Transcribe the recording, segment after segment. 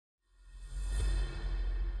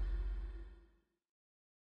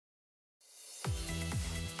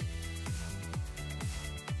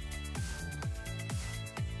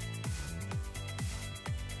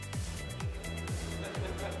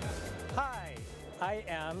I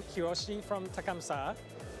am Hiroshi from Tecumseh.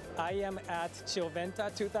 I am at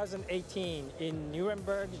Chillventa 2018 in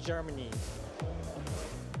Nuremberg, Germany.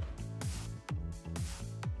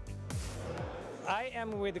 I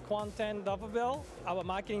am with Quentin Doverville, our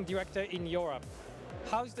marketing director in Europe.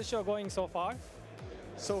 How's the show going so far?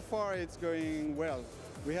 So far it's going well.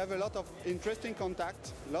 We have a lot of interesting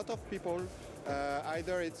contact, a lot of people,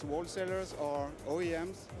 either it's wholesalers or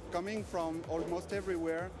OEMs coming from almost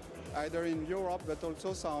everywhere, either in Europe but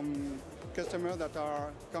also some customers that are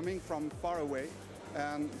coming from far away,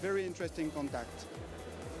 and very interesting contact.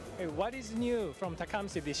 Hey, what is new from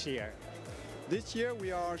Tecumseh this year? This year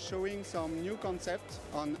we are showing some new concepts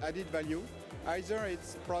on added value. Either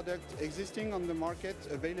it's product existing on the market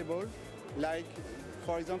available, like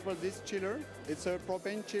for example this chiller. It's a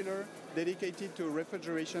propane chiller dedicated to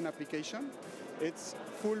refrigeration application. It's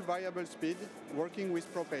full variable speed working with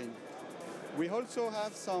propane. We also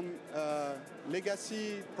have some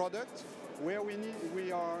legacy product where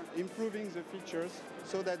we are improving the features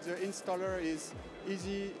so that the installer is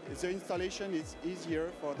easy, the installation is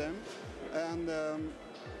easier for them. And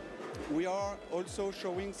we are also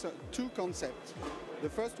showing two concepts. The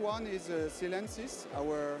first one is Silensis,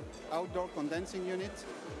 our outdoor condensing unit,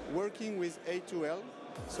 working with A2L,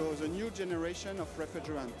 so the new generation of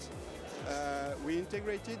refrigerant. We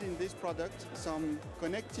integrated in this product some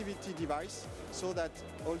connectivity device so that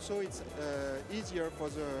also it's easier for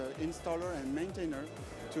the installer and maintainer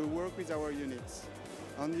to work with our units.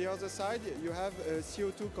 On the other side, you have a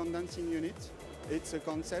CO2 condensing unit. It's a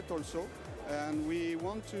concept also, and we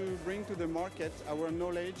want to bring to the market our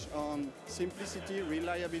knowledge on simplicity,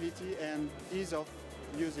 reliability, and ease of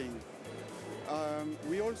using.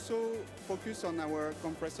 We also focus on our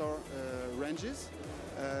compressor ranges.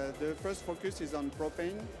 The first focus is on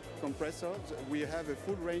propane compressors. We have a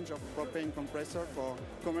full range of propane compressor for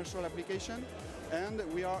commercial application, and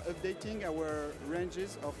we are updating our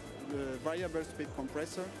ranges of the variable speed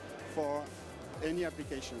compressor for any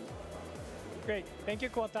application. Great, thank you,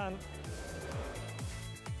 Quentin.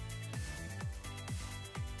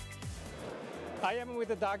 I am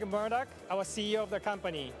with Doug Murdock, our CEO of the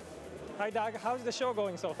company. Hi Doug, how's the show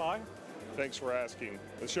going so far? Thanks for asking.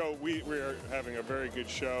 The show, we are having a very good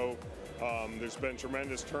show. There's been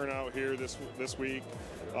tremendous turnout here this week.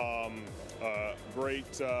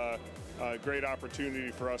 Great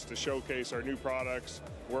opportunity for us to showcase our new products,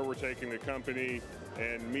 where we're taking the company,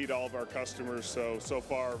 and meet all of our customers. So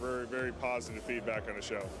far, very positive feedback on the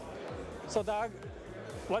show. So Doug,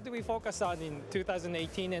 what do we focus on in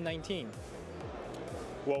 2018 and 19?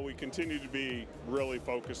 Well, we continue to be really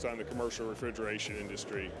focused on the commercial refrigeration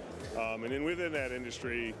industry. And then within that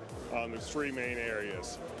industry, there's three main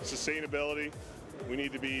areas. Sustainability. We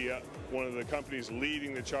need to be one of the companies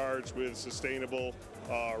leading the charge with sustainable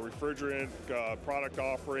refrigerant product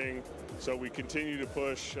offering. So we continue to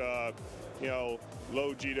push low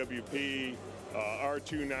GWP,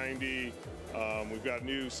 R290. We've got a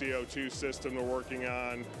new CO2 system we're working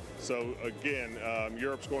on. So again,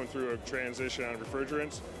 Europe's going through a transition on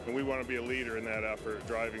refrigerants, and we want to be a leader in that effort,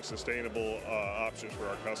 driving sustainable options for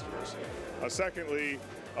our customers. Secondly,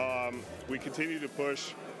 we continue to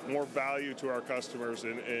push more value to our customers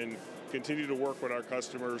and continue to work with our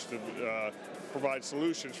customers to provide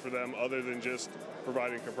solutions for them other than just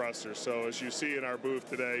providing compressors. So as you see in our booth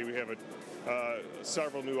today, we have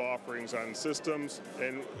several new offerings on systems,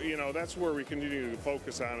 and that's where we continue to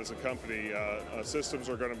focus on as a company. Systems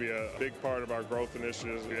are going to be a big part of our growth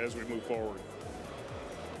initiatives as we move forward.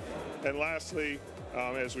 And lastly,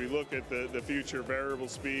 as we look at the future, variable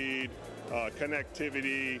speed,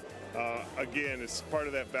 connectivity, again, it's part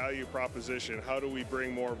of that value proposition. How do we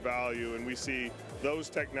bring more value? And we see those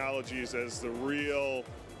technologies as the real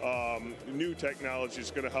new technologies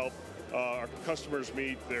going to help our customers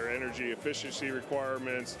meet their energy efficiency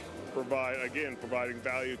requirements, providing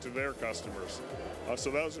value to their customers.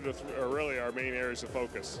 So those are really our main areas of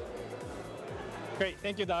focus. Great,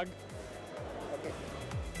 thank you, Doug.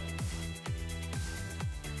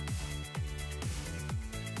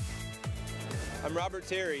 I'm Robert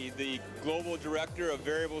Terry, the Global Director of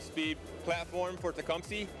Variable Speed Platform for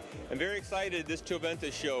Tecumseh. I'm very excited this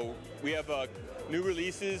Chillventa show. We have new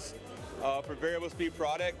releases for variable speed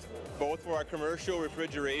product, both for our commercial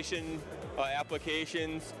refrigeration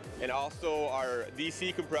applications and also our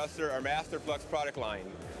DC compressor, our MasterFlux product line.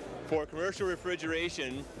 For commercial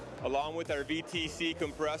refrigeration, along with our VTC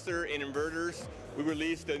compressor and inverters, we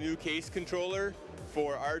released a new case controller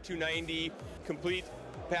for R290 complete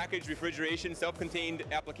package refrigeration self-contained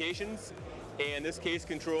applications. And this case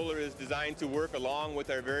controller is designed to work along with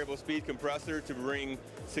our variable speed compressor to bring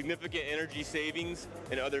significant energy savings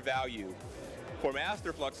and other value. for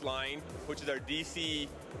Masterflux line, which is our DC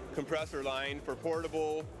compressor line for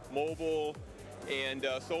portable, mobile, and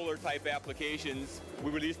solar type applications. We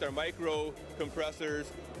released our micro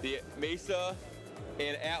compressors, the Mesa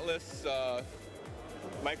and Atlas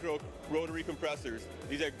micro rotary compressors.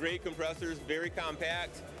 These are great compressors, very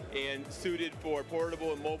compact and suited for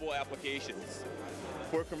portable and mobile applications.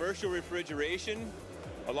 For commercial refrigeration,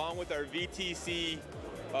 along with our VTC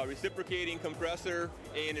reciprocating compressor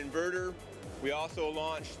and inverter, we also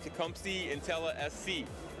launched Tecumseh Intella SC,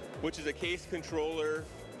 which is a case controller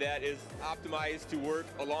that is optimized to work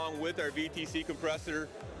along with our VTC compressor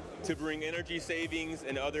to bring energy savings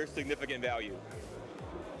and other significant value.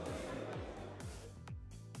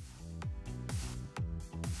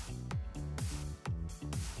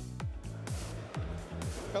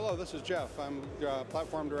 Hello, this is Jeff. I'm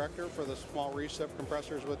Platform Director for the small recip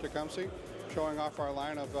compressors with Tecumseh, showing off our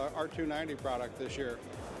line of R290 product this year.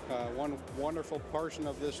 One wonderful portion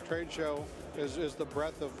of this trade show is the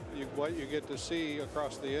breadth of what you get to see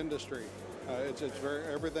across the industry.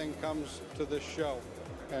 Everything comes to this show,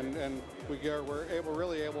 and we're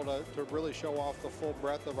really able to really show off the full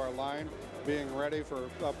breadth of our line, being ready for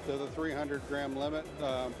up to the 300-gram limit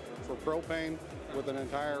for propane with an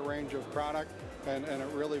entire range of product, and it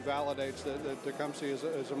really validates that Tecumseh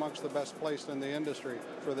is amongst the best placed in the industry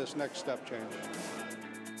for this next step change.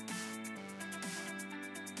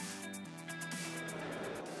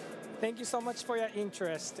 Thank you so much for your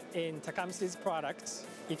interest in Tecumseh's products.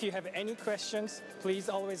 If you have any questions, please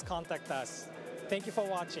always contact us. Thank you for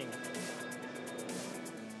watching.